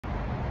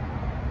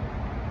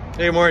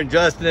Hey, good morning,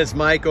 Justin. It's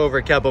Mike over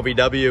at Keppel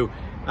VW.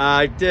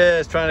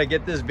 Just trying to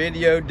get this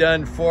video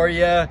done for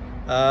you.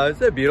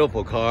 It's a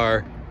beautiful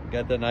car.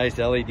 Got the nice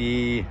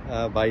LED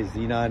by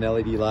Xenon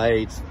LED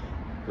lights,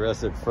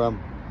 aggressive front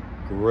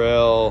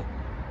grille,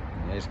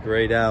 nice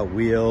grayed out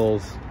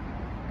wheels.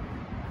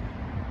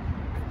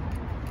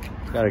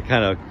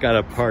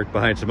 Gotta park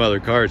behind some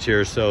other cars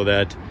here so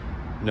that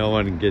no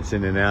one gets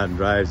in and out and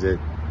drives it.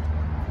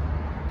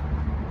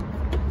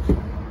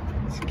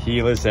 It's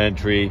keyless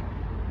entry.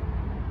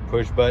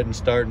 Push button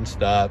start and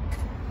stop.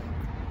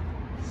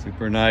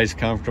 Super nice,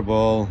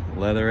 comfortable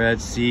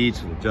leatherette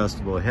seats with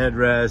adjustable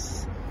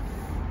headrests.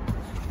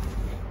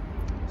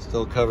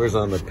 Still covers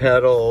on the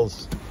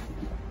pedals.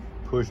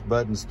 Push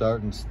button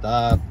start and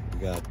stop. We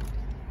got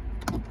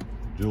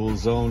dual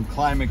zone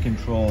climate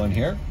control in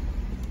here.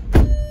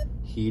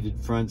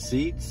 Heated front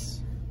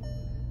seats.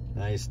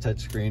 Nice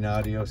touchscreen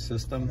audio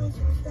system.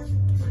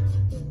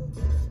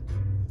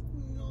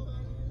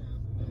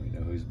 We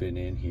know who's been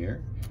in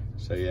here.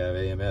 So you have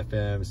AM,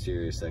 FM,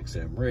 Sirius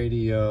XM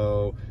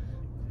radio,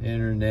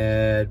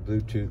 internet,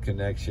 Bluetooth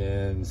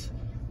connections.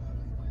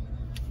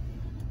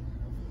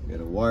 You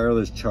got a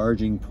wireless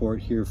charging port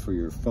here for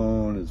your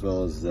phone, as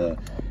well as the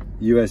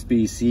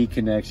USB-C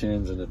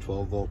connections and a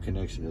 12-volt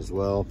connection as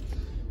well.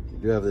 You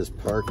do have this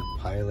Park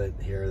Pilot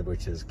here,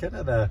 which is kind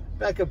of the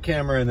backup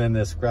camera, and then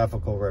this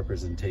graphical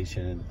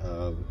representation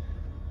of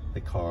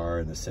the car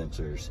and the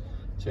sensors.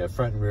 So you have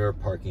front and rear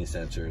parking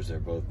sensors.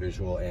 They're both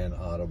visual and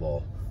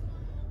audible.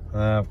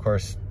 Of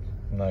course,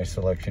 nice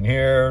selection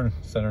here.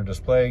 Center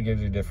display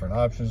gives you different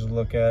options to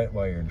look at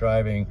while you're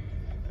driving.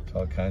 It's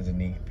all kinds of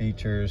neat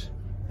features.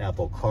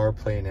 Apple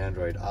CarPlay and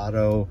Android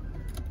Auto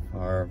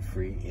are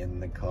free in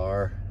the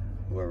car.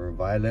 Whoever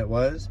Violet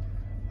was,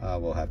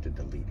 will have to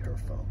delete her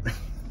phone,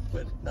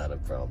 but not a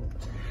problem.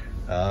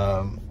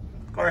 Of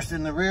course,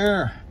 in the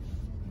rear,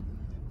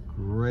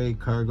 great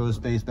cargo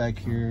space back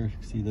here.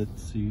 See the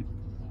seat,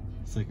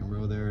 second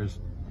row there is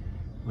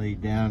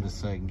laid down just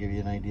so I can give you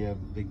an idea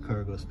of big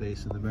cargo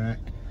space in the back.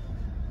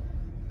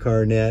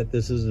 CarNet,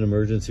 this is an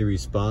emergency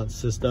response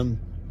system,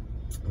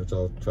 which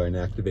I'll try and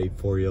activate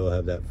for you. I'll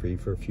have that free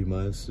for a few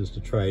months just to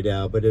try it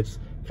out, but it's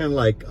kind of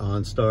like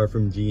OnStar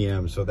from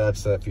GM. So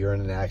that's if you're in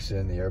an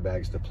accident, the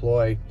airbags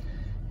deploy,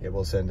 it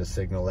will send a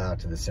signal out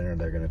to the center.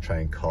 They're going to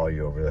try and call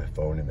you over the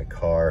phone in the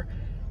car.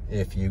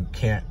 If you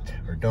can't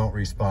or don't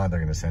respond,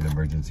 they're going to send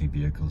emergency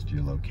vehicles to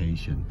your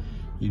location.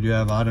 You do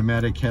have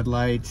automatic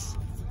headlights,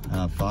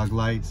 fog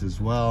lights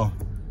as well.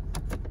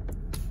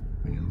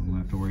 You don't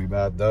have to worry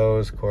about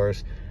those. Of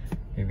course,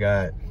 you've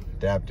got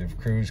adaptive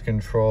cruise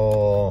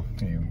control.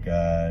 You've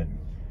got,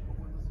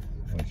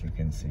 what you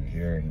can see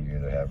here, you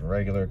either have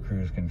regular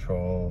cruise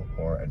control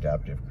or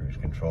adaptive cruise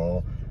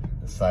control.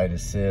 The side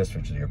assist,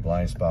 which is your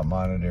blind spot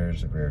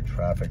monitors, the rear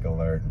traffic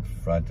alert, and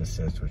front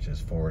assist, which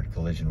is forward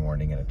collision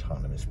warning and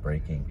autonomous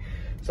braking.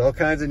 So all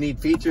kinds of neat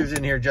features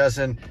in here,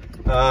 Justin.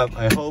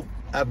 I hope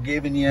I've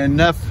given you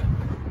enough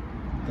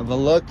of a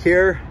look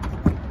here,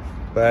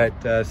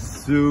 but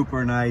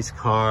super nice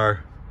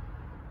car,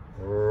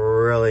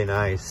 really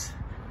nice.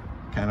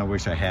 Kind of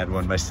wish I had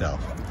one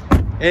myself.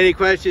 Any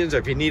questions, or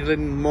if you need a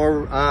little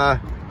more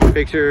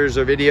pictures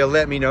or video,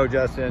 let me know,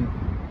 Justin.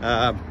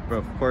 Of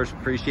course,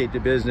 appreciate the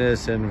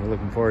business, and we're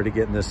looking forward to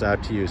getting this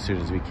out to you as soon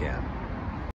as we can.